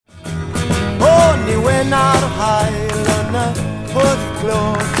Yn ar hael yn y pwll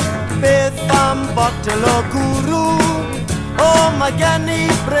clod, beth am botel o gwrw? O, mae gen I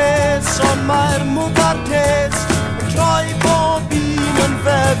bres, ond mae'r mwga'r tes yn troi bob un yn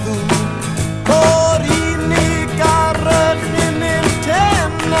feddw. O'r unig arall yn ein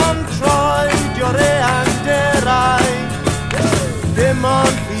ten yn troi dio'r eangderau. Dim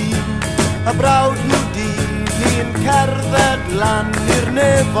ond llun, y brawd nhw dydd, ni'n cerdded lan i'r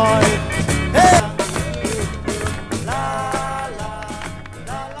nefoedd.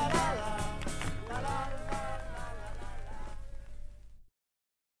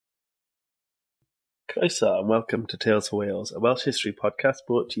 Croeso and welcome to Tales for Wales, a Welsh history podcast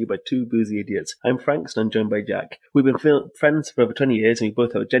brought to you by two boozy idiots. I'm Frank and I'm joined by Jack. We've been friends for over 20 years and we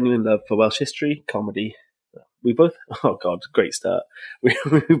both have a genuine love for Welsh history, comedy. Great start.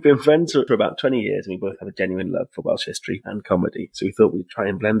 We've been friends for about 20 years and we both have a genuine love for Welsh history and comedy, so we thought we'd try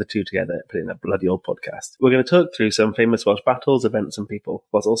and blend the two together and put in a bloody old podcast. We're going to talk through some famous Welsh battles, events and people,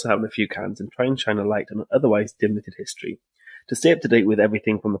 whilst also having a few cans and try and shine a light on otherwise dim-witted history. To stay up to date with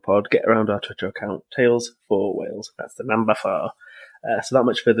everything from the pod, get around our Twitter account, Tales for Wales. That's the number 4. So without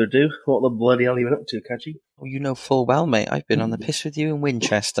much further ado, what the bloody hell are you been up to, Kaji? Well, you know full well, mate. I've been on the piss with you in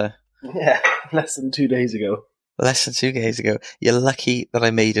Winchester. Yeah, less than 2 days ago. Less than 2 days ago. You're lucky that I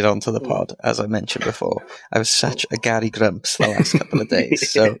made it onto the pod, as I mentioned before. I was such a Gary Grumps the last couple of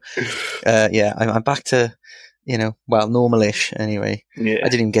days. So, I'm back to... normal-ish anyway. Yeah. I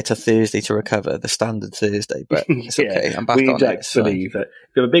didn't even get to Thursday to recover, the standard Thursday, but it's okay. I'm back on Jack it. Believe that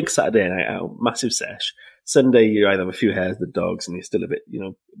if you have a big Saturday night out, massive sesh, Sunday you either have a few hairs with the dogs and you're still a bit,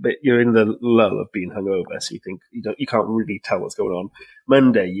 but you're in the lull of being hungover, so you think you can't really tell what's going on.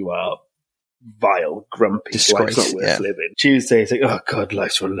 Monday you are vile, grumpy, life's not worth living. Tuesday it's like, oh god,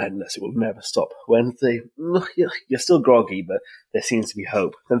 life's relentless, it will never stop. Wednesday, you're still groggy, but there seems to be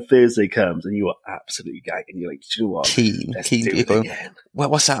hope. Then Thursday comes and you are absolutely gagging. You're like, do you know what? Keen. You're going,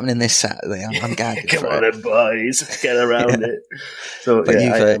 what's happening this Saturday? I'm gagging. Come on then, boys, get around it. So, but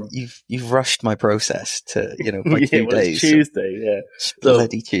you've rushed my process to, by 2 days. Tuesday,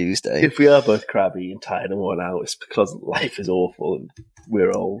 Bloody Tuesday. If we are both crabby and tired and worn out, it's because life is awful and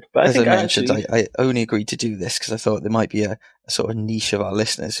we're old. But as I mentioned, I only agreed to do this because I thought there might be a sort of niche of our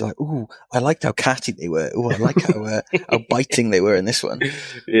listeners who are like, ooh, I liked how catty they were. Ooh, I like how biting they were in this one.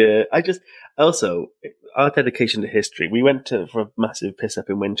 Yeah, also, our dedication to history, we went for a massive piss up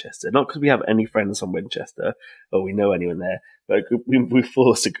in Winchester, not because we have any friends from Winchester or we know anyone there, but we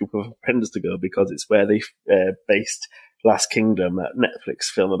forced a group of friends to go because it's where they based Last Kingdom, that Netflix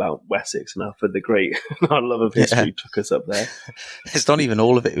film about Wessex, and Alfred the Great. Our love of history took us up there. It's not even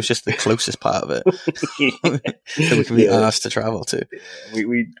all of it, it was just the closest part of it that we can be asked to travel to.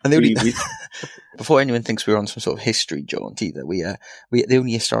 Before anyone thinks we were on some sort of history jaunt either, the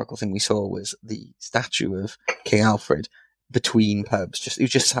only historical thing we saw was the statue of King Alfred between pubs. It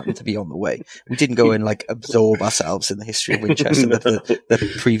just happened to be on the way. We didn't go and absorb ourselves in the history of Winchester,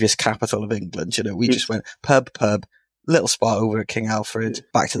 the previous capital of England. We just went pub, little spot over at King Alfred,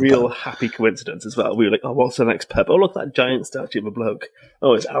 back to the real pub. Happy coincidence as well. We were like, oh, what's the next pub? Oh, look, that giant statue of a bloke.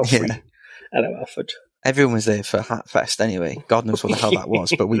 Oh, it's Alfred. Yeah. Hello, Alfred. Everyone was there for Hat Fest anyway. God knows what the hell that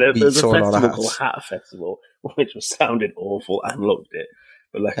was, but we saw a lot of hats. There's a festival called Hat Festival, which sounded awful and looked it.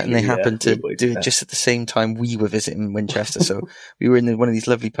 But luckily, and they happened to do it just at the same time we were visiting Winchester. So we were in one of these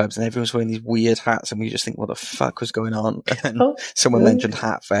lovely pubs and everyone was wearing these weird hats and we just think, what the fuck was going on? And then someone mentioned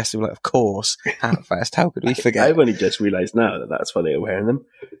Hat Fest. We were like, of course, Hat Fest. How could we forget? I've only just realised now that that's why they were wearing them.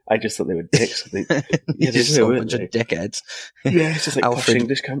 I just thought they were dicks. Just a bunch of dickheads. Yeah, it's just like posh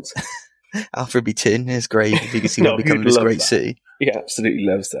English cunts. Alfred be tin in his grave if you can see what becoming his great city. He absolutely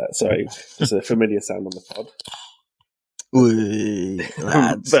loves that. Sorry, it's a familiar sound on the pod. Ooh,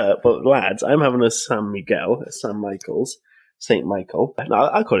 lads. but lads, I'm having a San Miguel, a San Michael's, St. Michael. No,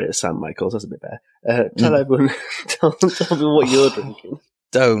 I'll call it a San Michael's, that's a bit better. Tell everyone, tell me what you're drinking.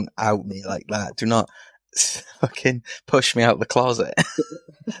 Don't out me like that. Do not fucking push me out the closet.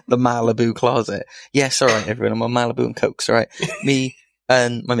 The Malibu closet. Yes, alright everyone, I'm on Malibu and Cokes, alright. Me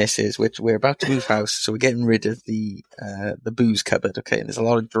and my missus, which we're about to move house, so we're getting rid of the booze cupboard, okay, and there's a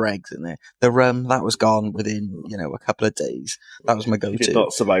lot of dregs in there. The rum, that was gone within, a couple of days. That was my go-to. You did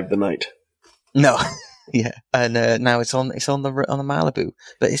not survive the night. No. Yeah. And now it's on the Malibu.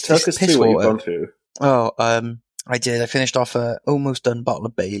 But it's just piss water. What you've gone through. Oh, I did. I finished off a almost done bottle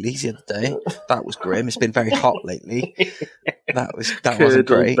of Baileys the other day. That was grim. It's been very hot lately. That wasn't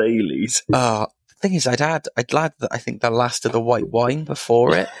great. Baileys. Thing is, I'd had I think the last of the white wine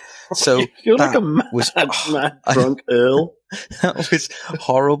before it. So you're like a mad drunk Earl. That was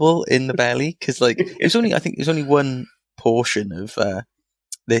horrible in the belly because it was only one portion of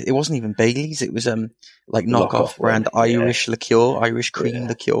It wasn't even Bailey's. It was like Knockoff knockoff brand one, yeah. Irish liqueur, Irish cream Yeah.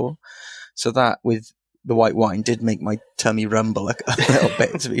 liqueur. So that with the white wine did make my tummy rumble a little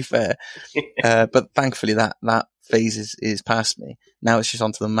bit, to be fair. But thankfully that phase is past me. Now it's just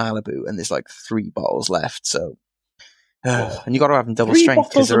onto the Malibu, and there's like 3 bottles left. So, and you got to have them double 3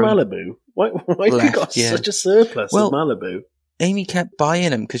 strength bottles of Malibu. Why have you got such a surplus of Malibu? Amy kept buying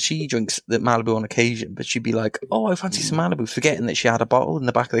them because she drinks the Malibu on occasion, but she'd be like, "Oh, I fancy some Malibu," forgetting that she had a bottle in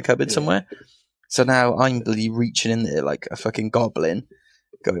the back of the cupboard somewhere. So now I'm bloody reaching in there like a fucking goblin,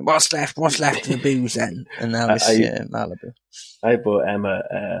 going, "What's left? What's left of the booze then?" And now it's Malibu. I bought Emma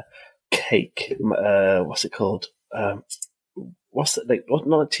a cake. What's it called? What's it like?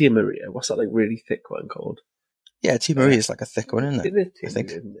 Not a Tia Maria. What's that like really thick one called? Yeah, Tia Maria is like a thick one, isn't it? It is Tia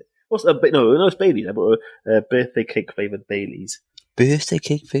Maria, isn't it? No, it's Bailey's. I bought a birthday cake flavoured Bailey's. Birthday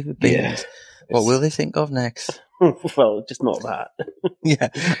cake flavoured Bailey's. Yeah. What will they think of next? Well, just not that. Yeah,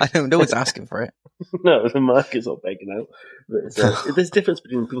 I know. No one's asking for it. No, the market's not begging out. But there's a difference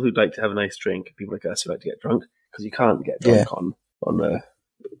between people who like to have a nice drink and people like us who like to get drunk, because you can't get drunk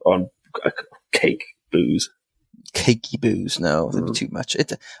on cake booze. Cakey booze, no, that'd be too much.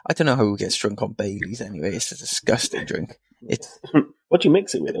 I don't know how who gets drunk on Bailey's anyway. It's a disgusting drink. What do you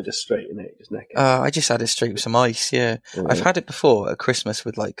mix it with, or just straight in it? Just neck it? I just had it straight with some ice. Yeah, I've had it before at Christmas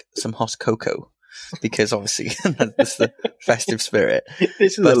with like some hot cocoa, because obviously that's the festive spirit.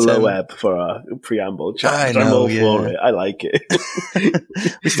 This is a low ebb for our preamble chat. I'm all for it. I like it.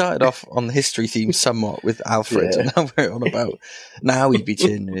 We started off on the history theme somewhat with Alfred, and now we're on about now he'd be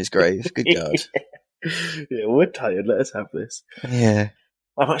chilling in his grave. Good God. Yeah, we're tired. Let us have this. Yeah.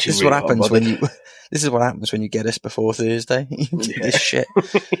 This is what happens when you. This is what happens when you get us before Thursday. You do this shit.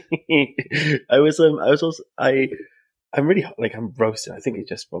 I'm really like I'm roasting. I think it's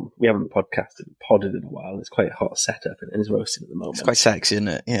just from we haven't podded in a while. It's quite a hot setup, and it's roasting at the moment. It's quite sexy, isn't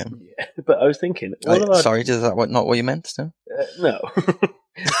it? Yeah. But I was thinking. Sorry, is that not what you meant? No. No.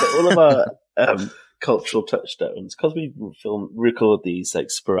 All of our cultural touchstones, because we record these like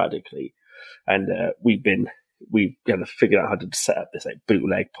sporadically, and we kind of figured out how to set up this like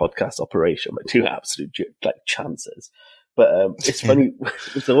bootleg podcast operation with 2 absolute like chances. But it's funny.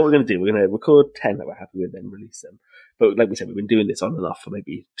 So what we're going to do, we're going to record 10 that we're happy with, then release them. But like we said, we've been doing this on and off for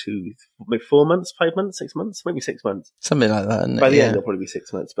maybe 4 months, 5 months, 6 months, maybe 6 months. Something like that. By the end, it'll probably be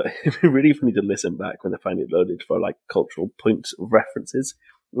 6 months. But it'd be really funny to listen back when they're finally loaded for like cultural point references.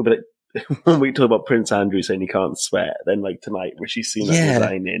 We'll be like, when we talk about Prince Andrew saying he can't swear, then like tonight, Rishi Sunak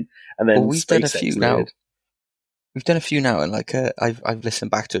resigning, and then we've done a few now. We've done a few now, and like I've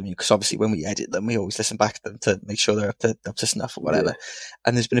listened back to them because obviously when we edit them, we always listen back to them to make sure they're up to snuff or whatever. Yeah.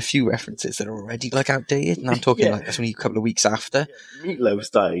 And there's been a few references that are already like outdated, and I'm talking like that's only a couple of weeks after. Yeah. Meatloaf's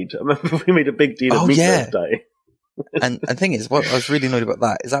died. I remember we made a big deal of Meatloaf dying. And the thing is, what I was really annoyed about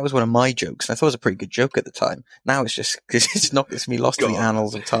that is that was one of my jokes, and I thought it was a pretty good joke at the time. Now it's just because it's not going to be lost in the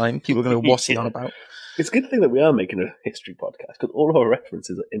annals of time. People are going to what's he on about. It's a good thing that we are making a history podcast because all of our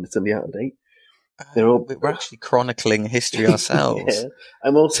references are instantly out of date. We're actually chronicling history ourselves. Yeah.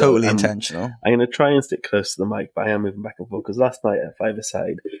 I'm also totally intentional. I'm going to try and stick close to the mic, but I am moving back and forth because last night at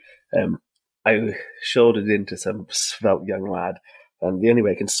 5-a-side, I shouldered into some svelte young lad. And the only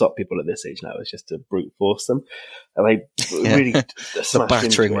way I can stop people at this age now is just to brute force them. And I really the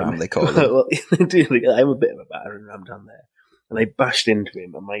battering ram, they call it. Well, I'm a bit of a battering ram down there. And I bashed into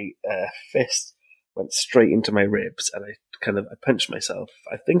him, and my fist went straight into my ribs, and I punched myself.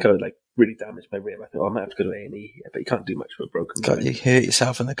 I think I like really damaged my rib. I thought, I might have to go to A&E, but you can't do much for a broken bone. You hurt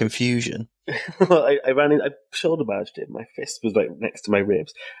yourself in the confusion. Well, I ran in, I shoulder barged him. My fist was like next to my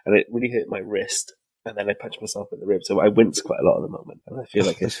ribs, and it really hurt my wrist. And then I punched myself in the ribs, so I wince quite a lot at the moment. And I feel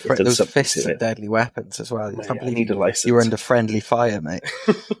like those fists are deadly weapons as well. I can't believe you were under friendly fire, mate.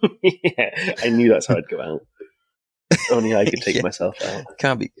 Yeah, I knew that's how I'd go out. Only I could take myself out.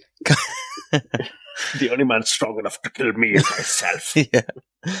 Can't be. The only man strong enough to kill me is myself. Yeah,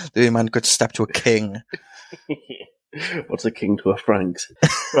 the only man could step to a king. What's a king to a Franks?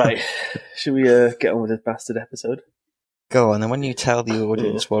 Right, should we get on with this bastard episode? Go on, and when you tell the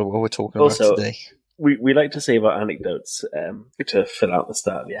audience what we're talking about today. We like to save our anecdotes to fill out the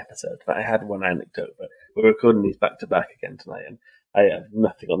start of the episode. I had one anecdote, but we're recording these back to back again tonight, and I have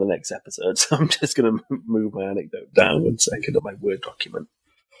nothing on the next episode, so I'm just going to move my anecdote down 1 second on my Word document.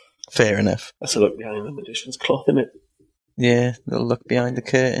 Fair enough. That's a look behind the magician's cloth, isn't it? Yeah, a little look behind the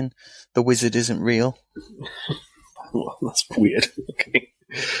curtain. The wizard isn't real. Well, that's weird. Okay.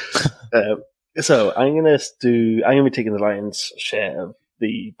 So I'm going to be taking the lion's share of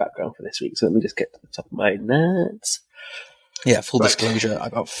the background for this week. So let me just get to the top of my notes. Yeah, full disclosure, I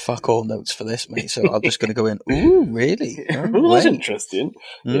got fuck all notes for this, mate, so I'm just going to go in, ooh, really? Oh, That's interesting.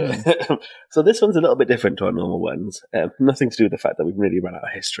 Yeah. So this one's a little bit different to our normal ones. Nothing to do with the fact that we've really run out of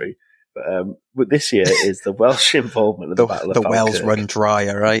history. But this year is the Welsh involvement in the Battle of Falkirk. The wells run dry,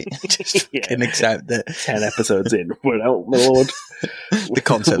 all right? Just fucking accept it. 10 episodes in. We're out, my lord. The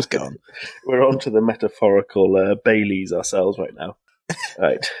concept's gone. We're on to the metaphorical Baileys ourselves right now.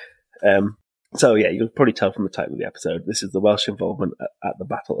 Right. So yeah, you'll probably tell from the title of the episode, this is the Welsh involvement at the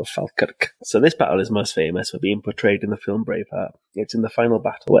Battle of Falkirk. So this battle is most famous for being portrayed in the film Braveheart. It's in the final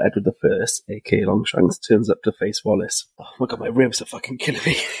battle where Edward I, aka Longshanks, turns up to face Wallace. Oh my god, my ribs are fucking killing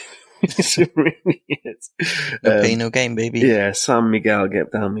me. It really is. No pain, no gain, baby. Yeah, San Miguel, get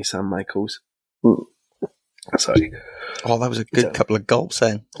down me, San Michaels. Sorry. Oh, that was a good couple of gulps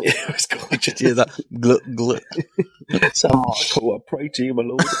then. Yeah, it was gorgeous. Did you hear that? Glut, glut. San Michael, I pray to you, my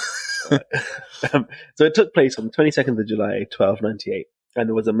lord. So it took place on the 22nd of July, 1298, and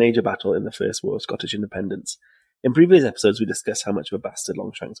there was a major battle in the First War of Scottish Independence. In previous episodes, we discussed how much of a bastard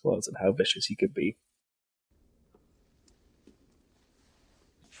Longshanks was and how vicious he could be.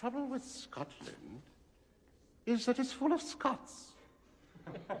 The trouble with Scotland is that it's full of Scots.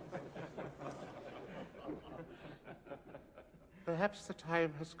 Perhaps the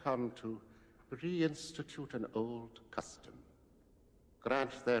time has come to reinstitute an old custom.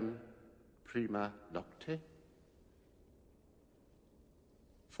 Grant them prima nocte.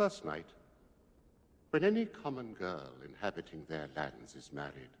 First night, when any common girl inhabiting their lands is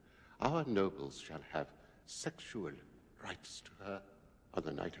married, our nobles shall have sexual rights to her on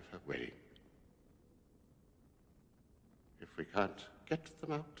the night of her wedding. If we can't get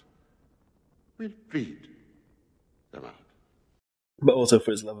them out, we'll breed them out. But also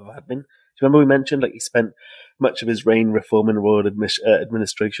for his love of admin. Do you remember we mentioned he spent much of his reign reforming royal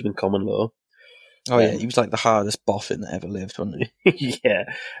administration and common law? Oh yeah, he was like the hardest boffin that ever lived, wasn't he? Yeah.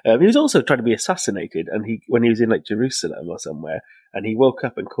 He was also trying to be assassinated, and when he was in Jerusalem or somewhere, and he woke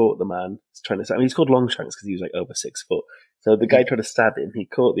up and caught the man trying to. He's called Longshanks because he was over 6 foot. So the guy tried to stab him. He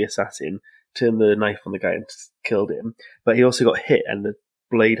caught the assassin, turned the knife on the guy, and killed him. But he also got hit, and the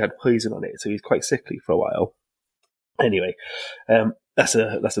blade had poison on it, so he was quite sickly for a while. Anyway, that's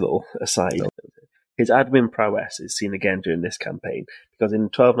a little aside. His admin prowess is seen again during this campaign, because in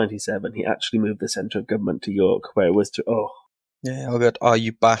 1297 he actually moved the centre of government to York, where it was to... Yeah, oh god, oh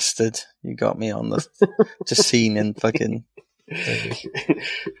you bastard. You got me on the... just seen in fucking...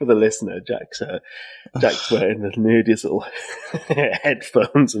 For the listener, Jack's wearing the nerdiest little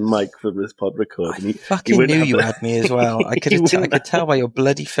headphones and mic for this pod recording. I fucking knew you had me as well. I could tell by your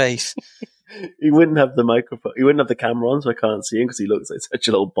bloody face. He wouldn't have the microphone. He wouldn't have the camera on, so I can't see him because he looks like such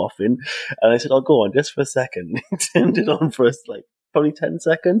a little boffin. And I said, "I'll go on just for a second." He turned it on for probably 10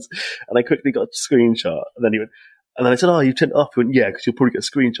 seconds, and I quickly got a screenshot. And then he went, and then I said, "Oh, you turned it off." He went, "Yeah, because you'll probably get a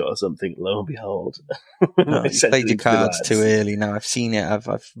screenshot or something." Lo and behold, no, you played your cards too early. Now I've seen it. I've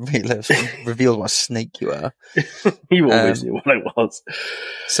revealed what a snake you are. You always knew what I was.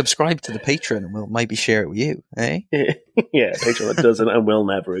 Subscribe to the Patreon, and we'll maybe share it with you, eh? Yeah, Patreon that doesn't and will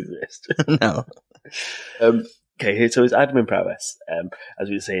never exist. No. Okay, so his admin prowess, as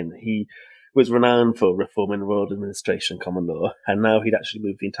we were saying, he was renowned for reforming royal administration and common law, and now he'd actually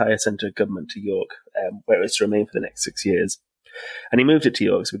moved the entire centre of government to York, where it was to remain for the next 6 years. And he moved it to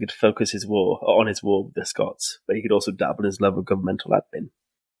York so he could focus on his war with the Scots, but he could also dabble in his love of governmental admin.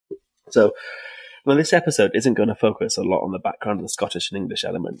 So, this episode isn't going to focus a lot on the background of the Scottish and English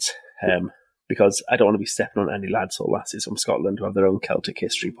elements, because I don't want to be stepping on any lads or lasses from Scotland who have their own Celtic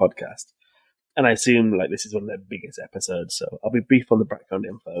history podcast. And I assume this is one of their biggest episodes, so I'll be brief on the background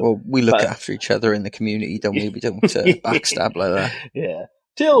info. Well, we look after each other in the community, don't we? We don't backstab like that. Yeah.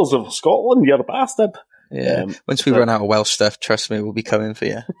 Tales of Scotland, you're a bastard. Yeah. Once we run out of Welsh stuff, trust me, we'll be coming for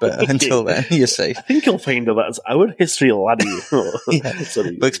you. But until then, you're safe. I think you'll find that that's our history, laddie. Yeah.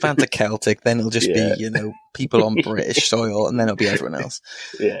 We'll expand to Celtic, then it'll just be, people on British soil, and then it'll be everyone else.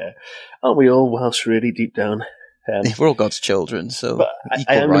 Yeah. Aren't we all Welsh really deep down? We're all God's children, so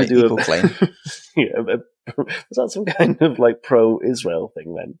equal right, equal claim. Was that some kind of pro-Israel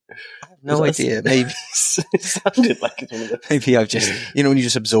thing then? I have no idea. Maybe it sounded like it's one of those. Maybe I've just, when you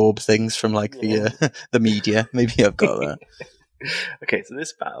just absorb things from the media. Maybe I've got that. Okay, so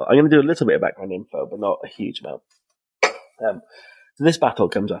this battle, I'm going to do a little bit of background info, but not a huge amount. So this battle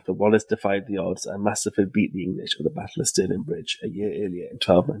comes after Wallace defied the odds and masterfully beat the English at the Battle of Stirling Bridge a year earlier in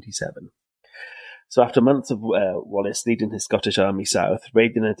 1297. So after months of Wallace leading his Scottish army south,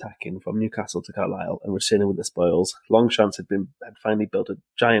 raiding and attacking from Newcastle to Carlisle and returning with the spoils, Longshanks had finally built a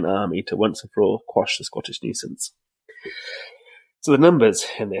giant army to once and for all quash the Scottish nuisance. So the numbers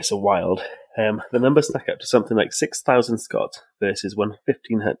in this are wild. The numbers stack up to something like 6,000 Scots versus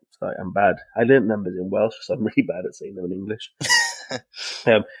 1,500. Sorry, I'm bad. I learned numbers in Welsh, so I'm really bad at saying them in English.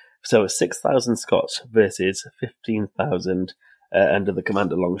 So 6,000 Scots versus 15,000 under the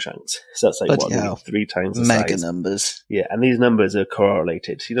command of Longshanks. So that's like, maybe 3 times the mega size. numbers. Yeah, and these numbers are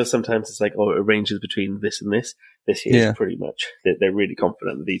correlated. Sometimes it's like, it ranges between this and this. This here is pretty much, they're really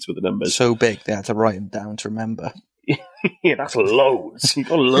confident that these were the numbers. So big, they had to write them down to remember. Yeah, that's loads. You've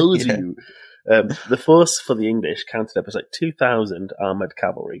got loads of you. The force for the English counted up as like 2,000 armoured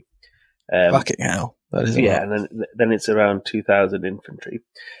cavalry. Fucking hell. That is a lot. And then it's around 2,000 infantry.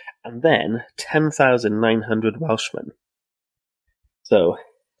 And then 10,900 Welshmen. So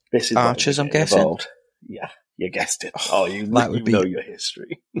this is archers, I'm guessing. Involved. Yeah, you guessed it. Oh, you know your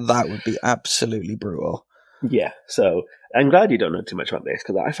history. That would be absolutely brutal. Yeah, so I'm glad you don't know too much about this,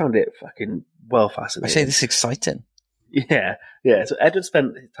 because I found it fucking well fascinating. I say this is exciting. Yeah. So Edward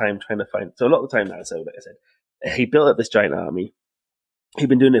spent his time trying to find. So a lot of the time now. So like I said, he built up this giant army. He'd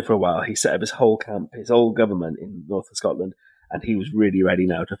been doing it for a while. He set up his whole camp, his whole government in north of Scotland, and he was really ready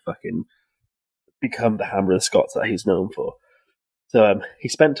now to fucking become the Hammer of the Scots that he's known for. So he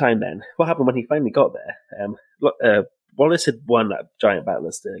spent time then. What happened when he finally got there? Wallace had won that giant battle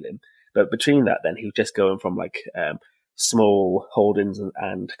of Stirling, but between that, then he was just going from like small holdings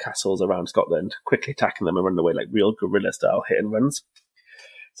and castles around Scotland, quickly attacking them and running away like real guerrilla-style hit and runs.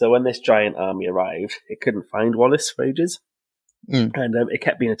 So when this giant army arrived, it couldn't find Wallace for ages, and it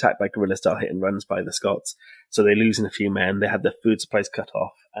kept being attacked by guerrilla-style hit and runs by the Scots. So they're losing a few men. They had their food supplies cut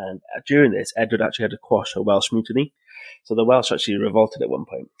off, and during this, Edward actually had to quash a Welsh mutiny. So the Welsh actually revolted at one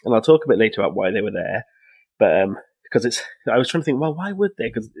point, and I'll talk a bit later about why they were there. But because I was trying to think, well, why would they?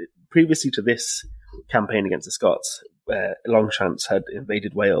 Because previously to this campaign against the Scots, Longshanks had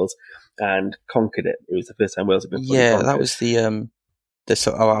invaded Wales and conquered it. It was the first time Wales had been fully conquered. That was the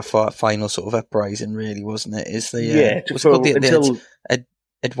sort of our final sort of uprising, really, wasn't it? Is the what's it called? The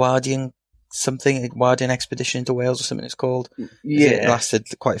Edwardian expedition to Wales or something it's called. Yeah, it lasted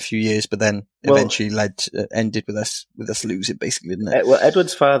quite a few years, but then eventually ended with us losing, basically, didn't it? Well,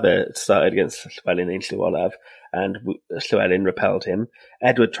 Edward's father started against Llewellyn in Llywolaf, and Llewellyn repelled him.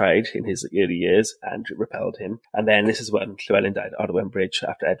 Edward tried in his early years and repelled him, and then this is when Llewellyn died at Odwyn Bridge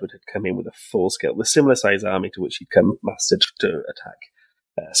after Edward had come in with a full-scale, the similar size army to which he'd come mastered to attack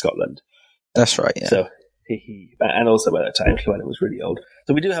Scotland. That's right. Yeah. So and also by that time Llewellyn was really old.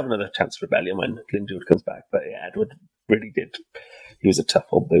 So we do have another chance for rebellion when Glyndwr comes back. But yeah, Edward really did. He was a tough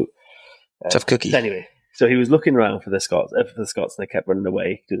old boot. Tough cookie. Anyway, so he was looking around for the Scots, and they kept running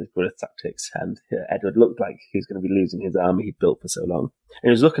away doing the guerrilla tactics. And Edward looked like he was going to be losing his army he'd built for so long. And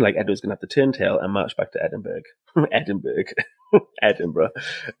it was looking like Edward was going to have to turn tail and march back to Edinburgh. Edinburgh.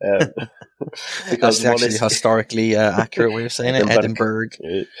 That's actually a historically accurate way of saying it. Edinburgh.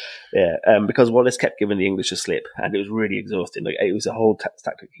 Yeah, because Wallace kept giving the English a slip, and it was really exhausting. Like, it was a whole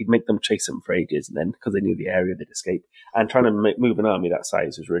tactic. He'd make them chase them for ages, and then because they knew the area, they'd escape. And trying to move an army that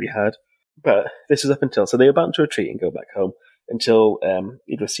size was really hard. But this was up until, so they were about to retreat and go back home until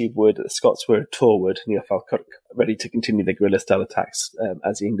he'd received word that the Scots were at Torwood near Falkirk, ready to continue their guerrilla-style attacks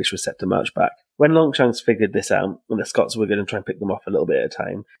as the English were set to march back. When Longshanks figured this out, and the Scots were going to try and pick them off a little bit at a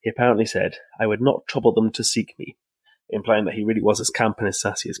time, he apparently said, "I would not trouble them to seek me," implying that he really was as camp and as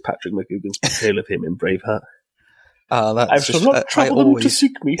sassy as Patrick McGugan's portrayal of him in Braveheart. I shall not trouble them to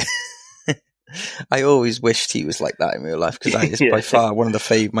seek me. I always wished he was like that in real life, because that is by far one of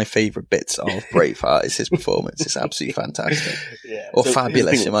my favourite bits of Braveheart is his performance. It's absolutely fantastic. Or so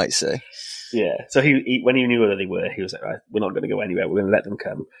fabulous, you might say. Yeah. So he when he knew where they were, he was like, right, we're not going to go anywhere. We're going to let them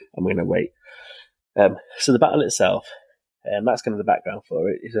come, and we're going to wait. So the battle itself, that's kind of the background for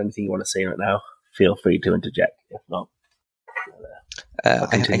it. Is there anything you want to say right now? Feel free to interject. If not,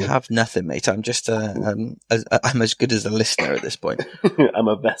 I have nothing, mate. I'm just I'm as good as a listener at this point. I'm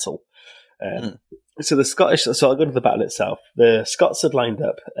a vessel. So the Scottish, so I'll go to the battle itself. The Scots had lined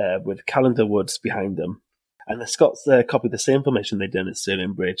up with Callendar Woods behind them, and the Scots copied the same formation they'd done at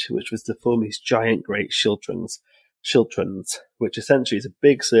Stirling Bridge, which was to form these giant great schiltrons, which essentially is a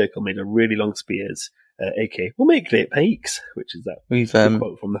big circle made of really long spears, aka "we'll make great pikes," which is that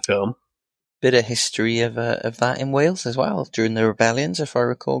quote from the film. Bit of history of that in Wales as well during the rebellions, if I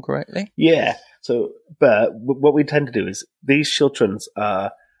recall correctly. Yeah. So, but what we tend to do is these schiltrons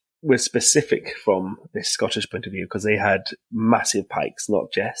were specific from this Scottish point of view because they had massive pikes,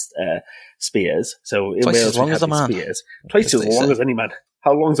 not just spears. So in Twice Wales, as long as a man. Spears. Twice as long as any man.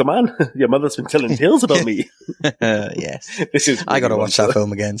 How long's a man? Your mother's been telling tales about me. Yes. This is. I got to watch that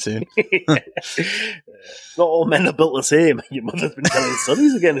film again soon. Not all men are built the same. Your mother's been telling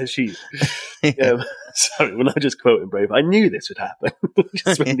stories again, has she? Sorry, we're not just quoting Brave. I knew this would happen.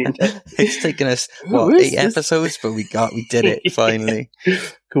 It's taken us, 8 episodes, but we did it, finally.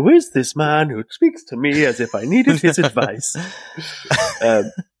 Who is this man who speaks to me as if I needed his advice?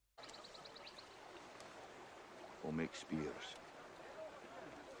 We'll make spears.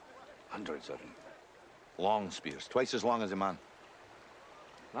 Hundreds of them. Long spears, twice as long as a man.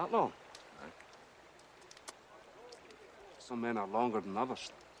 That long? Some men are longer than others.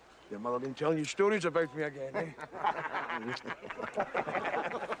 Your mother been telling you stories about me again, eh?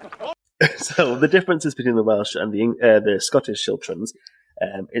 So the differences between the Welsh and the Scottish Chilterns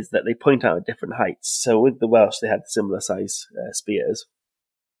is that they point out at different heights. So with the Welsh, they had similar size spears.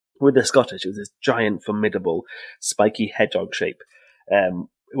 With the Scottish, it was this giant, formidable, spiky hedgehog shape,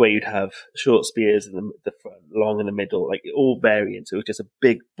 where you'd have short spears in the front, long in the middle, like all varying. So it was just a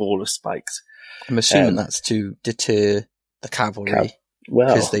big ball of spikes. I'm assuming that's to deter the cavalry,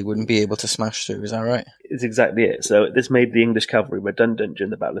 because they wouldn't be able to smash through. Is that right? It's exactly it. So this made the English cavalry redundant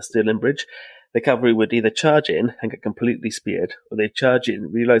during the Battle of Stirling Bridge. The cavalry would either charge in and get completely speared, or they'd charge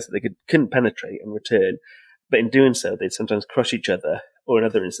in, realise that they couldn't penetrate and return. But in doing so, they'd sometimes crush each other, or in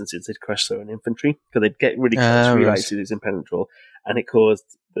other instances, they'd crush their own infantry, because they'd get really close, realise it was impenetrable, and it caused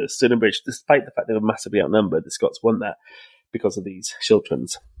the Stirling Bridge, despite the fact they were massively outnumbered, the Scots won that because of these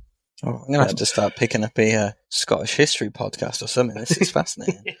Chilterns. Oh, I'm going to have to start picking up a Scottish history podcast or something. This is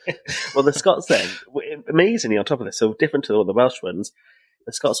fascinating. Well, the Scots then, amazingly on top of this, so different to all the Welsh ones,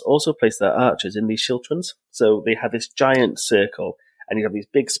 the Scots also placed their archers in these Chilterns. So they had this giant circle, and you'd have these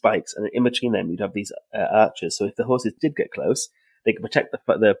big spikes, and in between them you'd have these archers. So if the horses did get close, they could protect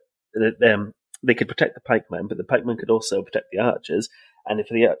they could protect the pikemen, but the pikemen could also protect the archers. And if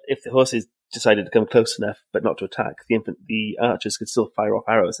the horses decided to come close enough but not to attack, the archers could still fire off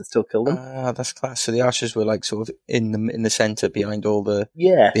arrows and still kill them. That's class. So the archers were like sort of in the centre behind all the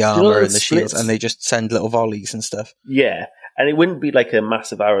armour and the shields, and they just send little volleys and stuff. Yeah, and it wouldn't be like a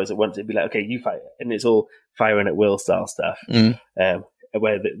massive arrows at once. It'd be like, okay, you fire, and it's all firing at will style stuff.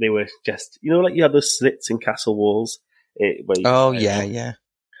 Where they were just, like you had those slits in castle walls. Yeah.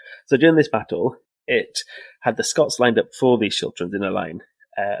 So during this battle, it had the Scots lined up for these Chilterns in a line.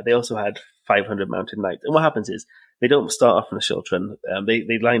 They also had 500 mounted knights. And what happens is, they don't start off in a Chiltern.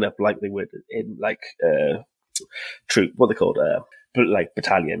 They line up like they would in what they called, like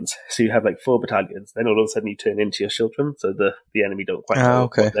battalions. So you have like 4 battalions, then all of a sudden you turn into your Chiltern, so the enemy don't quite know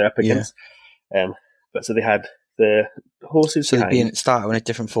what they're up against. But so they had the horses. So they'd start on a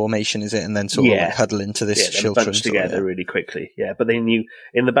different formation, is it? And then sort of like huddle into this Chiltern bunch together really quickly. Yeah, but they knew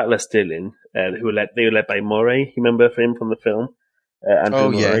in the Battle of Stirling, they were led by Moray. You remember him from the film?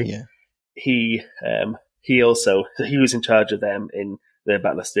 Andrew Moray. Yeah. He was in charge of them in the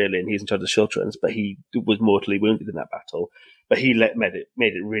Battle of Stirling. He was in charge of the Chilterns, but he was mortally wounded in that battle. But he made it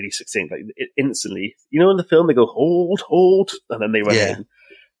really succinct. Like instantly, in the film they go hold, and then they run in.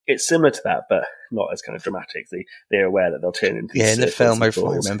 It's similar to that, but not as kind of dramatic. They're aware that they'll turn into these in the film. I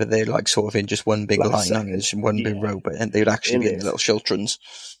remember they're like sort of in just one big line, and one big row, but they would actually be in the little Chilterns.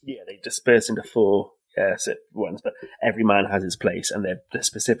 Yeah, they disperse into 4 ones, but every man has his place, and they're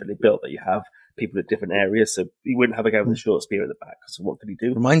specifically built that you have people at different areas. So you wouldn't have a guy with a short spear at the back. So what could he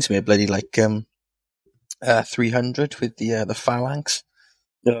do? Reminds me of bloody 300 with the phalanx.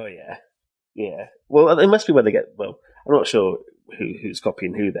 Oh yeah. Well, it must be where they get. Well, I'm not sure who's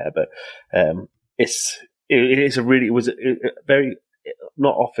copying who there, but it was a very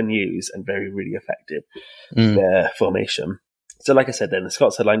not often used and very really effective formation. So like I said, then the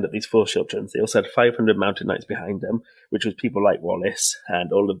Scots had lined up these 4 Chilterns. They also had 500 mounted knights behind them, which was people like Wallace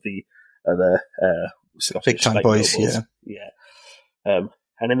and all of the other Scottish big time boys. Nobles.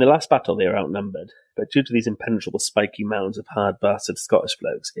 And in the last battle, they were outnumbered. But due to these impenetrable spiky mounds of hard bastard Scottish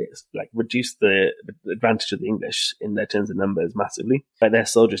blokes, it's reduced the advantage of the English in their terms of numbers massively. Like their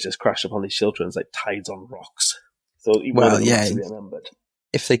soldiers just crashed upon these Chilterns like tides on rocks. So massively outnumbered.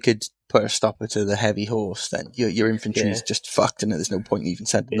 If they could put a stopper to the heavy horse, then your infantry is just fucked, and there's no point in even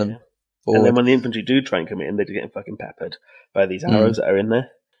sending them forward. And then when the infantry do try and come in, they're getting fucking peppered by these arrows that are in there.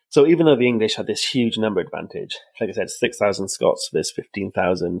 So even though the English had this huge number advantage, like I said, 6,000 Scots versus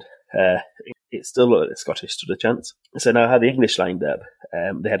 15,000, it still looked like the Scottish stood a chance. So now how the English lined up,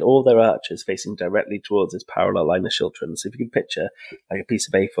 they had all their archers facing directly towards this parallel line of Chilterns. So if you can picture like a piece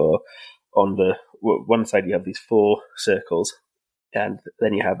of A4, on the one side you have these 4 circles, and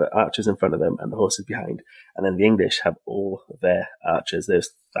then you have archers in front of them and the horses behind. And then the English have all of their archers. There's,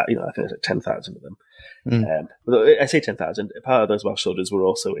 I think there's like 10,000 of them. I say 10,000. Part of those Welsh soldiers were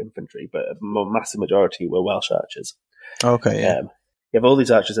also infantry, but a massive majority were Welsh archers. Okay, yeah. You have all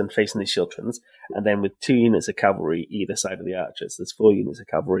these archers then facing these schiltrons, and then with 2 units of cavalry either side of the archers, there's 4 units of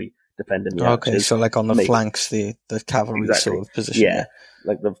cavalry defending the archers. Okay, so like on the flanks, the cavalry Exactly. sort of position. Yeah,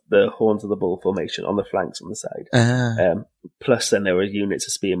 like the horns of the bull formation on the flanks on the side. Plus then there were units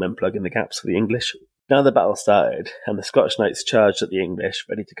of spearmen plugging the gaps for the English. Now the battle started, and the Scottish knights charged at the English,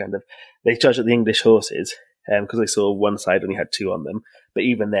 they charged at the English horses, because they saw one side only had 2 on them. But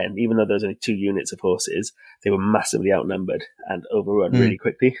even then, even though there was only 2 units of horses, they were massively outnumbered and overrun really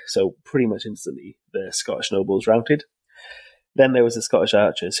quickly. So pretty much instantly, the Scottish nobles routed. Then there was the Scottish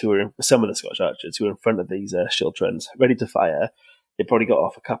archers some of the Scottish archers who were in front of these schiltrons, ready to fire. They probably got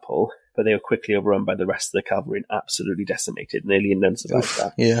off a couple, but they were quickly overrun by the rest of the cavalry and absolutely decimated. Nearly none survived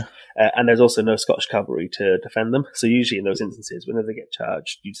that. Yeah. And there's also no Scottish cavalry to defend them. So usually in those instances, whenever they get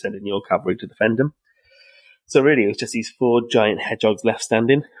charged, you send in your cavalry to defend them. So really, it was just these 4 giant hedgehogs left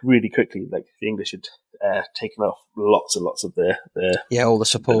standing really quickly. Like the English had taken off lots and lots of the all the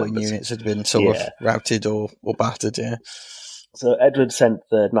supporting units had been sort of routed or battered. Yeah. So Edward sent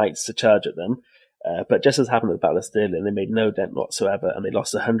the knights to charge at them, but just as happened at the Battle of Stirling, they made no dent whatsoever, and they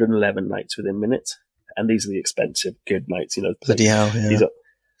lost 111 knights within minutes. And these are the expensive, good knights, Bloody hell, yeah.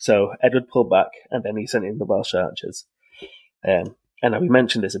 So Edward pulled back, and then he sent in the Welsh archers. And we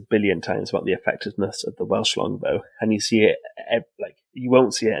mentioned this a billion times about the effectiveness of the Welsh longbow, and you see it you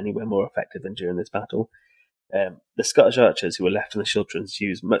won't see it anywhere more effective than during this battle. The Scottish archers who were left in the schiltrons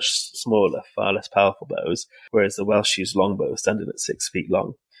used much smaller, far less powerful bows, whereas the Welsh used longbows standing at 6 feet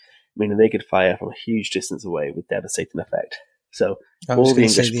long, meaning they could fire from a huge distance away with devastating effect. So all the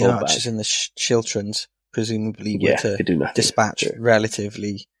English the archers in the schiltrons presumably were to dispatch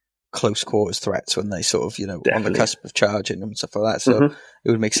relatively close quarters threats when they sort of, on the cusp of charging and stuff like that. So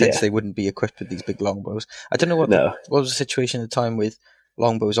it would make sense they wouldn't be equipped with these big longbows. I don't know what was the situation at the time with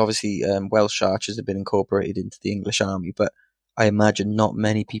longbows. Obviously, Welsh archers have been incorporated into the English army, but I imagine not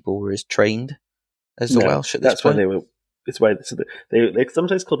many people were as trained as the Welsh at this point. It's why they're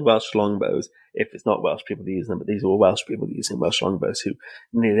sometimes called Welsh longbows if it's not Welsh people that use them, but these were Welsh people using Welsh longbows who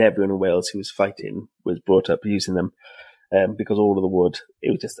nearly everyone in Wales who was fighting was brought up using them. Because all of the wood,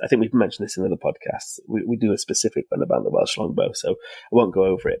 it was just, I think we've mentioned this in other podcasts. We do a specific one about the Welsh longbow, so I won't go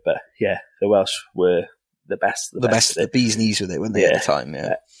over it, but yeah, the Welsh were the best. The bee's knees with it, weren't they, at the time,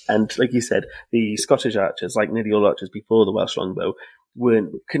 yeah. And like you said, the Scottish archers, like nearly all archers before the Welsh longbow,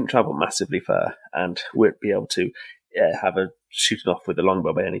 couldn't travel massively far and weren't be able to have a shooting off with the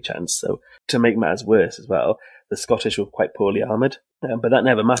longbow by any chance. So to make matters worse as well, the Scottish were quite poorly armoured, but that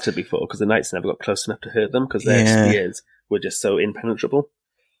never mattered before because the knights never got close enough to hurt them because their spears were just so impenetrable.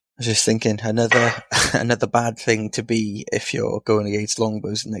 I was just thinking another bad thing to be if you're going against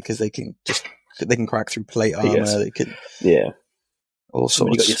longbows, isn't it? Because they can crack through plate armour. They can all sorts.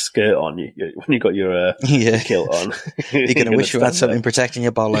 When you got your skirt on, when you got your kilt on, you're going to wish you had something protecting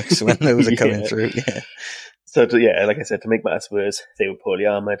your bollocks when those are coming through. Yeah. So, like I said, to make matters worse, they were poorly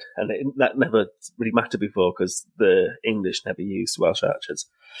armoured, and that never really mattered before because the English never used Welsh archers.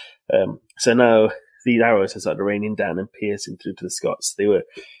 So now these arrows had started raining down and piercing through to the Scots. They were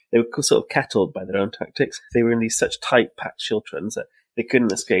sort of kettled by their own tactics. They were in these such tight, packed schiltrons that they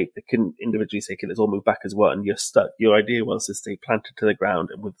couldn't escape. They couldn't individually say, "Okay, let's all move back as one." You're stuck. Your idea was to stay planted to the ground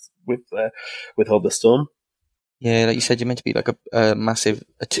and withhold the storm. Yeah, like you said, you're meant to be like a massive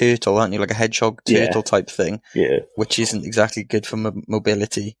turtle, aren't you? Like a hedgehog turtle type thing. Yeah. Which isn't exactly good for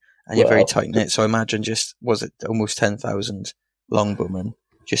mobility, and you're very tight knit. So I imagine was it almost 10,000 longbowmen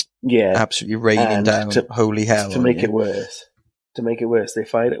just absolutely raining down holy hell. To make it worse, they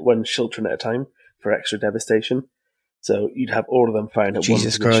fired at one schiltron at a time for extra devastation. So you'd have all of them firing at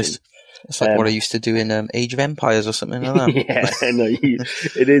Jesus one Christ. It's like what I used to do in Age of Empires or something like that. Yeah, I know.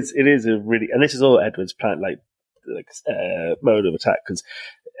 It is a really, and this is all Edward's plan, mode of attack, because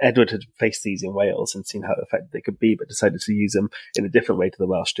Edward had faced these in Wales and seen how effective they could be, but decided to use them in a different way to the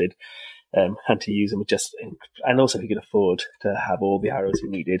Welsh did, and to use them and also he could afford to have all the arrows he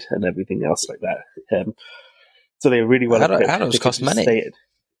needed and everything else like that. So they were really well equipped. Arrows cost money.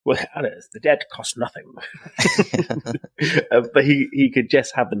 Well, arrows, the dead cost nothing. But he could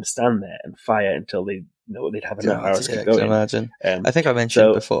just have them stand there and fire until they'd have enough arrows to go in. Imagine. I think I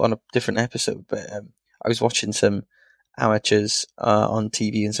mentioned before on a different episode, but I was watching some amateurs on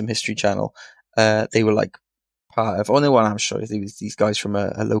TV and some History Channel. They were like part of, only one I'm sure, it was these guys from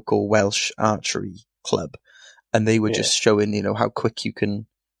a local Welsh archery club, and they were just showing, how quick you can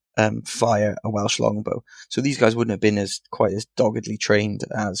fire a Welsh longbow. So these guys wouldn't have been quite as doggedly trained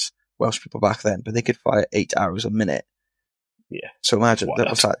as Welsh people back then, but they could fire 8 arrows a minute. Yeah. So imagine that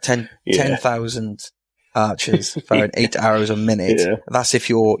was like 10,000 archers firing 8 arrows a minute. Yeah. That's if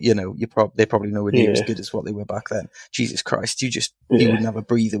you're, they're probably nowhere near as good as what they were back then. Jesus Christ, you wouldn't have a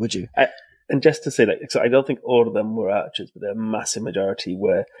breather, would you? And just to say, so I don't think all of them were archers, but the massive majority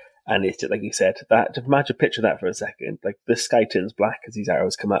were. And it's like you said, that to imagine picture that for a second, like the sky turns black as these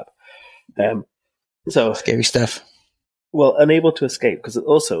arrows come up. So scary stuff. Well, unable to escape because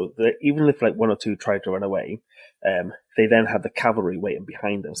also even if like one or two tried to run away, they then had the cavalry waiting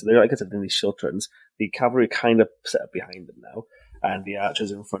behind them. So they're like I said in these shiltrons, the cavalry kind of set up behind them now, and the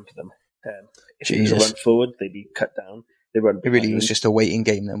archers in front of them. If they run forward, they'd be cut down. They run. It really was just a waiting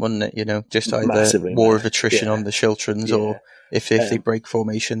game then, wasn't it? Just either Massively war of attrition on the shiltrons, or if they break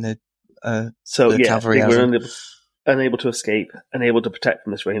formation, the cavalry. They were unable to escape, unable to protect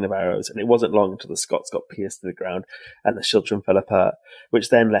from this rain of arrows, and it wasn't long until the Scots got pierced to the ground and the shiltron fell apart, which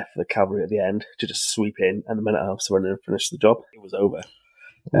then left the cavalry at the end to just sweep in, and the men-at-arms to run in and finish the job. It was over.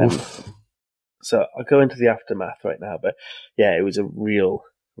 So I'll go into the aftermath right now, but yeah, it was a real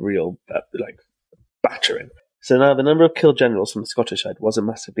battering. So now the number of killed generals from the Scottish side wasn't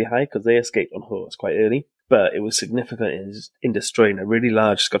massively high because they escaped on horse quite early, but it was significant in destroying a really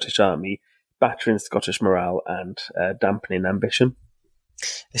large Scottish army, battering Scottish morale, and dampening ambition.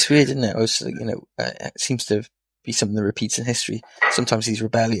 It's weird, isn't it? It seems to be something that repeats in history. Sometimes these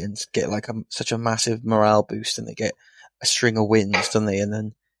rebellions get like such a massive morale boost, and they get a string of wins, don't they? And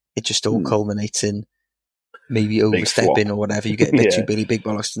then it just all culminates in maybe overstepping or whatever. You get a bit too big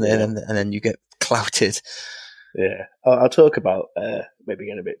bollocks in there, and then you get clouted. Yeah, I'll talk about maybe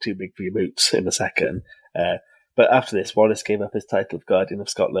getting a bit too big for your boots in a second. But after this, Wallace gave up his title of Guardian of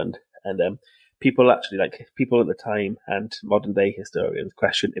Scotland, and people at the time and modern day historians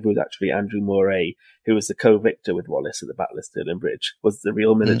question if it was actually Andrew Moray, who was the co-victor with Wallace at the Battle of Stirling Bridge, was the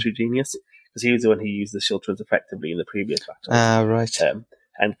real military genius, because he was the one who used the shiltrons effectively in the previous battle. Right.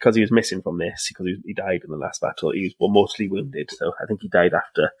 And because he was missing from this, because he died in the last battle, he was mortally wounded. So I think he died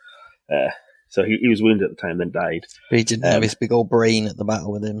after. So he was wounded at the time, then died. But he didn't have his big old brain at the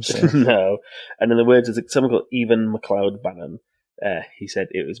battle with him. So. No. And in the words of someone called Evan MacLeod Bannon, he said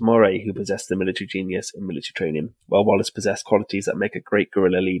it was Moray who possessed the military genius and military training, while Wallace possessed qualities that make a great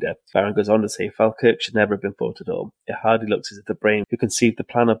guerrilla leader. Barron goes on to say Falkirk should never have been fought at all. It hardly looks as if the brain who conceived the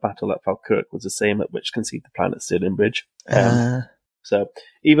plan of battle at Falkirk was the same at which conceived the plan at Stirling Bridge. So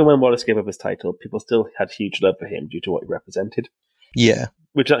even when Wallace gave up his title, people still had huge love for him due to what he represented. Yeah.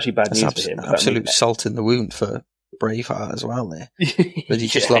 Which is actually bad news for him. Absolute salt in the wound for Braveheart as well there. But he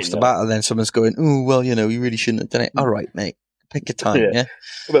just lost the battle, then someone's going, oh, well, you really shouldn't have done it. All right, mate. Pick a time, yeah.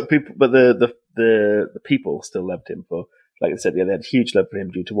 But the people still loved him for, like I said, they had huge love for him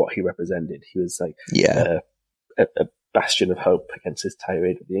due to what he represented. He was like a bastion of hope against this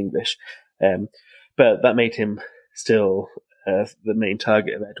tirade of the English. But that made him still the main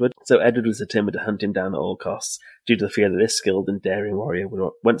target of Edward. So Edward was determined to hunt him down at all costs due to the fear that this skilled and daring warrior would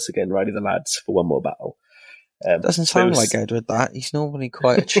once again rally the lads for one more battle. Doesn't sound like Edward, that. He's normally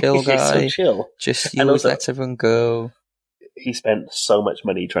quite a chill guy. He's so chill. Just always lets everyone go. He spent so much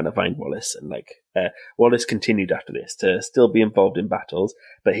money trying to find Wallace, and Wallace continued after this to still be involved in battles,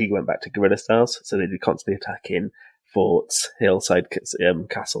 but he went back to guerrilla styles, so they'd be constantly attacking forts, hillside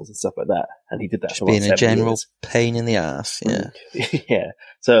castles and stuff like that, and he did that just for being a general years. Pain in the ass. Yeah.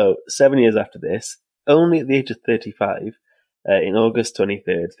 So 7 years after this, only at the age of 35, in August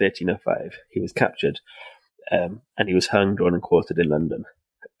 23rd, 1305, he was captured, and he was hung, drawn, and quartered in London.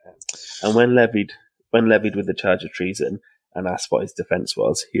 And when levied with the charge of treason and asked what his defence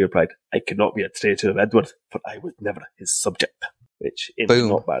was, he replied, "I could not be a traitor of Edward, for I was never his subject." Which, in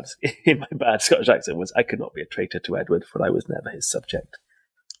my bad Scottish accent, was, "I could not be a traitor to Edward, for I was never his subject."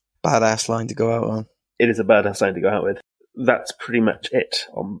 Badass line to go out on. It is a badass line to go out with. That's pretty much it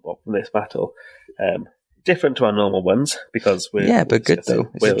on this battle. Different to our normal ones, because we're but good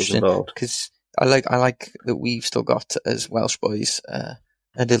though. It's Wales involved. Because I like that we've still got, as Welsh boys,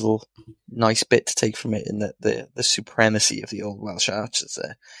 a little nice bit to take from it in the supremacy of the old Welsh archers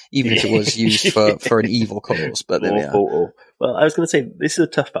there, even if it was used for an evil cause. But there we are. Well, I was going to say, this is a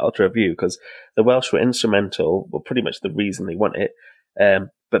tough battle to review because the Welsh were instrumental, well, pretty much the reason they won it.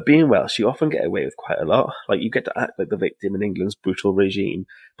 But being Welsh, you often get away with quite a lot. Like, you get to act like the victim in England's brutal regime,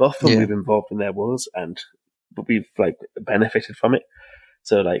 but often we've involved in their wars but we've benefited from it.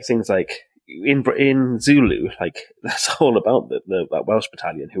 So things like in Zulu, that's all about that Welsh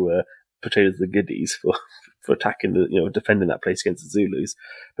battalion who were portrayed as the goodies for attacking defending that place against the Zulus,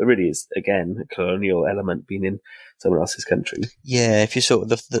 but really is again a colonial element being in someone else's country. Yeah, if you sort of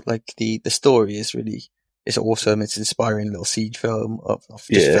the story is really it's awesome. It's inspiring little siege film of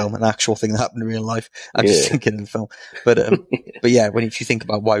just film, an actual thing that happened in real life. I'm just thinking of the film, but yeah, if you think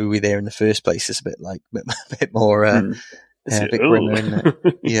about why we were there in the first place, it's a bit like a bit more a bit grimmer, isn't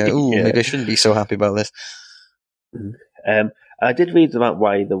it? Maybe I shouldn't be so happy about this. I did read about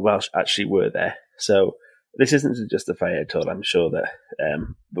why the Welsh actually were there. So this isn't to justify it at all. I'm sure that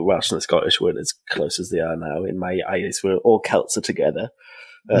the Welsh and the Scottish weren't as close as they are now. In my eyes, we're all Celts are together.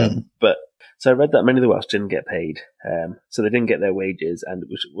 But so I read that many of the Welsh didn't get paid, so they didn't get their wages, and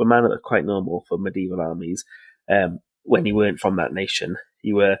which were quite normal for medieval armies. When you weren't from that nation,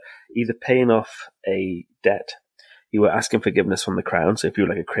 you were either paying off a debt, you were asking forgiveness from the crown. So if you were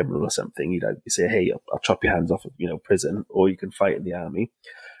like a criminal or something, you'd say, "Hey, I'll chop your hands off of prison," or you can fight in the army.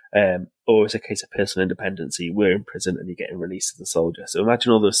 Or it's a case of personal independence. So you were in prison and you're getting released as a soldier. So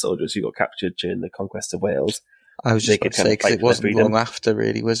imagine all those soldiers who got captured during the conquest of Wales. I was just about to say, because it wasn't long after,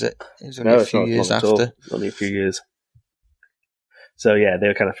 really, was it? It was only a few years after. Only a few years. So yeah, they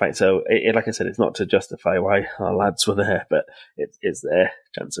were kind of fighting. So like I said, it's not to justify why our lads were there, but it's their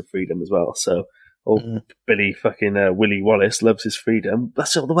chance of freedom as well. So Billy fucking Willie Wallace loves his freedom.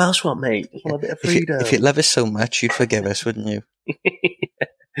 That's all the Welsh want, mate. They want a bit of freedom. If you love us so much, you'd forgive us, wouldn't you?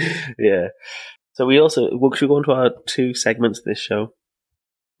 Yeah. So should we go into our 2 segments of this show?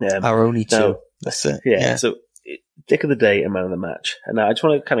 Our only 2. That's it. Yeah. So Dick of the Day and Man of the Match. And now I just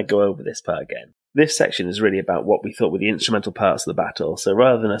want to kind of go over this part again. This section is really about what we thought were the instrumental parts of the battle. So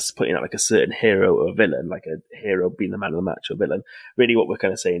rather than us putting out like a certain hero or villain, like a hero being the man of the match or villain, really what we're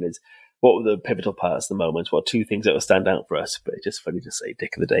kind of saying is what were the pivotal parts of the moment? What 2 things that will stand out for us? But it's just funny to say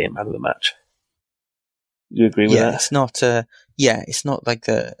Dick of the Day and Man of the Match. Do you agree with that? It's not like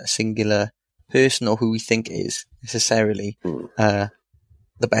a singular person or who we think is necessarily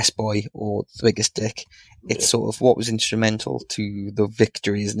the best boy or the biggest dick. It's sort of what was instrumental to the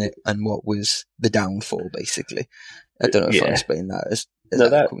victory, isn't it? And what was the downfall, basically. I don't know if I explain that as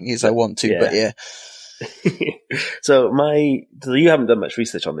eloquently as I want to, but yeah. So you haven't done much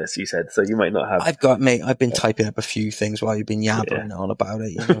research on this, you said, so you might not have. I've been typing up a few things while you've been yabbering on about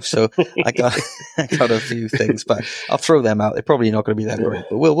it, so I got a few things, but I'll throw them out. They're probably not going to be that great,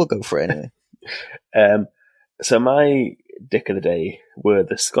 but we'll go for it anyway. So my Dick of the Day were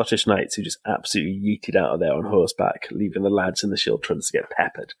the Scottish knights who just absolutely yeeted out of there on horseback, leaving the lads in the Chilterns to get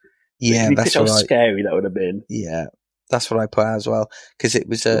peppered. Yeah, that's how scary that would have been. Yeah, that's what I put as well, because it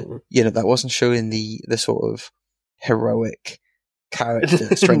was that wasn't showing the sort of heroic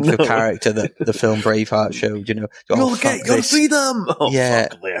character strength of character that the film Braveheart showed. You'll get your freedom. Oh, yeah,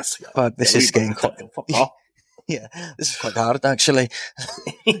 fuck this is getting fuck off. Yeah, this is quite hard actually.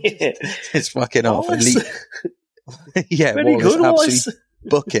 It's fucking off. Yeah, very Wallace good, absolutely Wallace.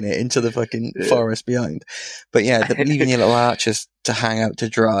 booking it into the fucking forest behind. But yeah, leaving your little archers to hang out to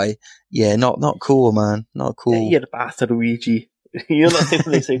dry. Yeah, not cool, man. Not cool. Yeah, the bastard Luigi. You know that thing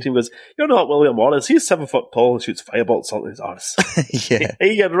when they say to him was, "You're not William Wallace. He's 7 foot tall and shoots firebolts out of his arse." Yeah.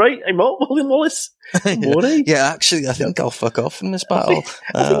 Hey, you're right. I'm not William Wallace. Yeah, actually, I think I'll fuck off in this battle.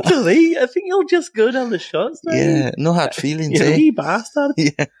 I think you'll just go down the shots. Yeah, no hard feelings. You wee bastard.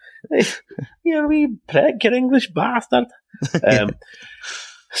 Yeah. You wee prick, you English bastard.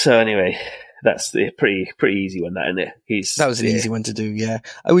 So anyway, that's the pretty easy one, that, isn't it? That was an easy one to do, yeah.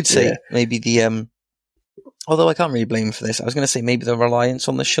 I would say maybe the although I can't really blame him for this, I was going to say maybe the reliance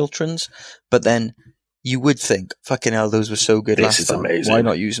on the Chilterns, but then you would think, fucking hell, those were so good last time. Amazing. Why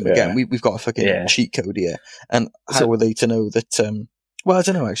not use them again? We've got a fucking cheat code here. And how were they to know that, well, I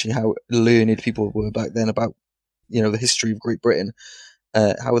don't know actually how learned people were back then about, the history of Great Britain.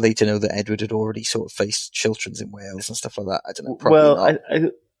 How were they to know that Edward had already sort of faced Chilterns in Wales and stuff like that? I don't know. Probably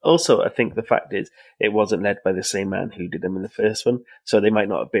not. I think the fact is it wasn't led by the same man who did them in the first one, so they might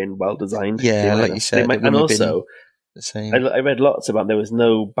not have been well designed. Yeah, like you said. And also, the same. I read lots about there was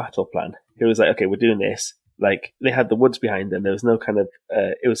no battle plan. It was like, okay, we're doing this. Like, they had the woods behind them. There was no kind of,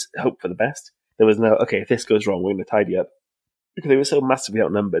 it was hope for the best. There was no, okay, if this goes wrong, we're going to tidy up. Because they were so massively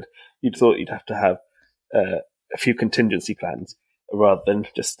outnumbered, you'd thought you'd have to have a few contingency plans rather than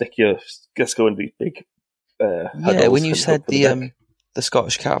just go into these big when you said the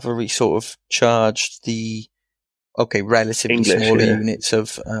Scottish cavalry sort of charged the relatively smaller units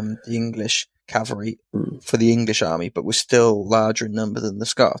of the English cavalry for the English army, but was still larger in number than the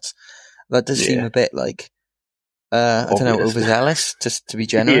Scots. That does seem a bit like I don't know, overzealous to be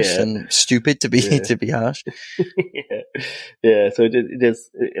generous and stupid to be harsh. So it is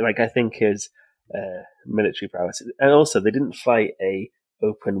like, I think his military prowess, and also they didn't fight a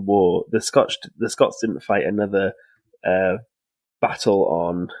open war. The Scots didn't fight another battle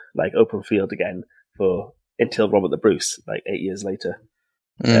on like open field again until Robert the Bruce, like 8 years later.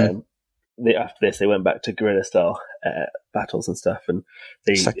 after this, they went back to guerrilla style battles and stuff, and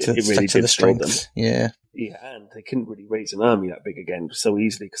it really did slow them. Yeah, and they couldn't really raise an army that big again so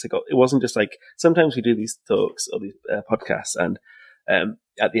easily because it wasn't just like sometimes we do these talks or these podcasts, and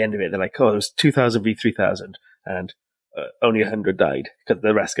at the end of it, they're like, "Oh, there was 2,000 v 3,000, and only 100 died because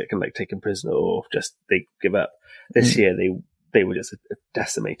the rest get taken prisoner or just they give up." This year, they were just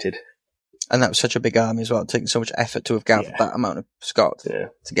decimated. And that was such a big army as well, taking so much effort to have gathered that amount of Scots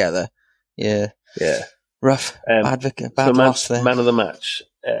together. Yeah. Rough. Bad loss there. Man of the match.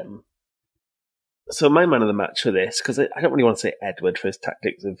 So my man of the match for this, because I don't really want to say Edward for his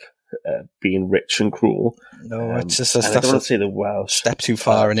tactics of being rich and cruel. No, it's just I don't want to say the Welsh. Step too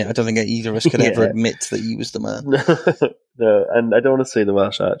far in it. I don't think either of us could ever admit that he was the man. No, and I don't want to say the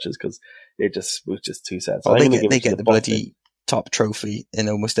Welsh archers because it was just too sad. So they get the bloody top trophy in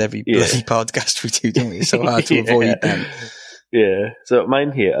almost every bloody podcast we do, don't we? It's so hard to avoid them. Yeah. So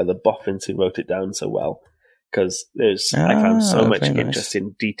mine here are the boffins who wrote it down so well, because I found so much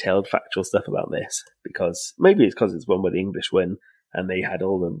interesting, detailed, factual stuff about this. Because maybe it's because it's one where the English win and they had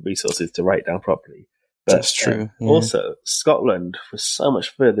all the resources to write down properly. But, that's true. Also, Scotland was so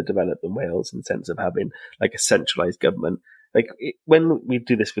much further developed than Wales in the sense of having a centralised government. When we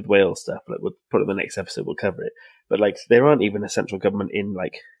do this with Wales stuff, we'll put it in the next episode, we'll cover it. But there aren't even a central government in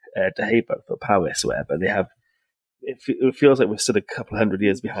Braveheart or Powys or whatever. They have. It feels like we're still a couple of 100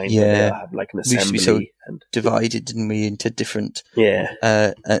 years behind. Yeah, have an assembly. We used to be so divided, didn't we, into different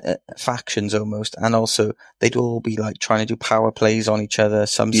factions almost, and also they'd all be trying to do power plays on each other.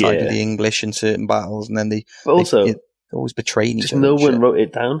 Some side of the English in certain battles, and then they always betraying each other. No one wrote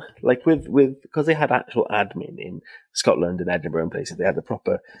it down. Because they had actual admin in Scotland and Edinburgh and places. They had the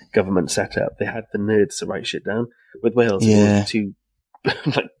proper government set up. They had the nerds to write shit down. With Wales, it was too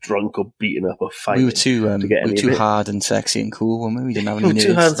drunk or beaten up or fighting. We were too hard and sexy and cool, weren't we? We didn't have any nerds.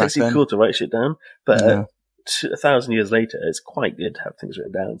 Too hard and sexy and cool to write shit down. But 1,000 years later, it's quite good to have things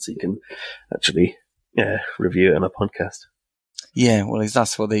written down so you can actually review it on a podcast. Yeah, well,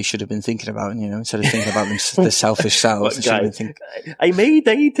 that's what they should have been thinking about, instead of thinking about their selfish selves. They should have been I may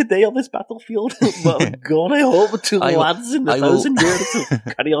die today on this battlefield, but God, I hope two lads in 1,000 years will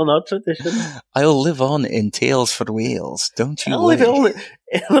carry on our tradition. I'll live on in Tales for Wales, don't you worry.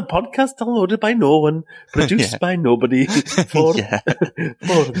 In a podcast downloaded by no one, produced by nobody, for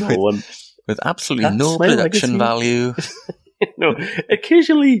no one. With absolutely no production value.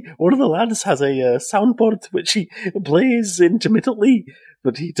 Occasionally one of the lads has a soundboard which he plays intermittently,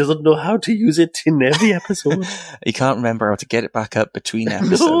 but he doesn't know how to use it in every episode. He can't remember how to get it back up between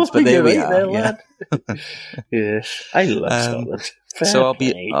episodes, but there we are. Lad. I love Scotland. So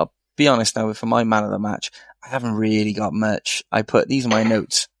I'll be honest now, for my man of the match, I haven't really got much. These are my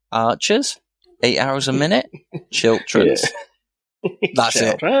notes. Archers, 8 hours a minute, children's. That's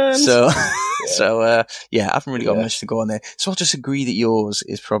it. So I haven't really got much to go on there. So I'll just agree that yours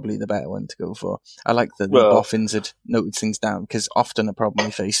is probably the better one to go for. I like that the boffins had noted things down, because often a problem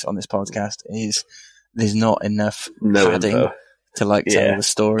we face on this podcast is there's not enough padding to tell the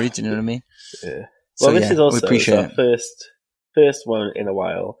story. Do you know what I mean? Yeah. Well, this is also our first one in a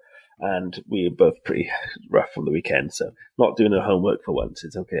while, and we were both pretty rough on the weekend, so not doing our homework for once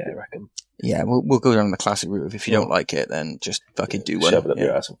is okay, I reckon. Yeah, we'll go down the classic route of if you don't like it, then just fucking do one. Shove it up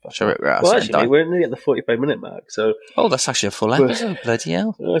your ass and fuck. Shove it up your ass. Well, actually, we're nearly at the 45-minute mark, so... Oh, that's actually a full episode, bloody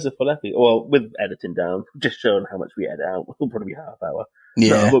hell. It's a full episode. Well, with editing down, just showing how much we edit out, it'll probably be half hour. Yeah.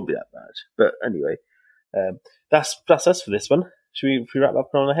 No, it won't be that bad. But anyway, that's us for this one. Should we wrap up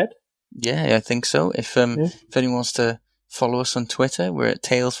on ahead? Yeah, I think so. If anyone wants to follow us on Twitter, we're at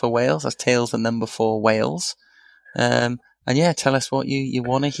Tales for Wales. That's Tales 4 Wales. And tell us what you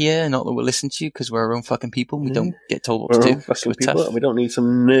want to hear. Not that we'll listen to you, because we're our own fucking people. We don't get told what to do. Fucking people. We don't need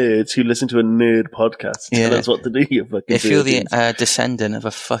some nerds who listen to a nerd podcast to tell us what to do. If you're the descendant of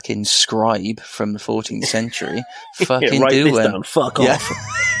a fucking scribe from the 14th century, fucking write do this it. Down. Fuck off.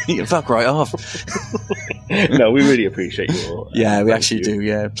 Fuck right off. No, we really appreciate you all. We actually do.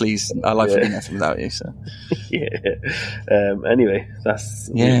 Yeah, please. Our life would be nothing without you. So. Anyway,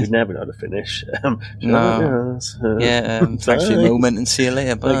 we've never know how to finish. No. Thanks for your moment, and see you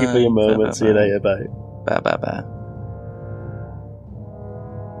later. Bye. Thank you for your moment. See you later. Bye. Bye.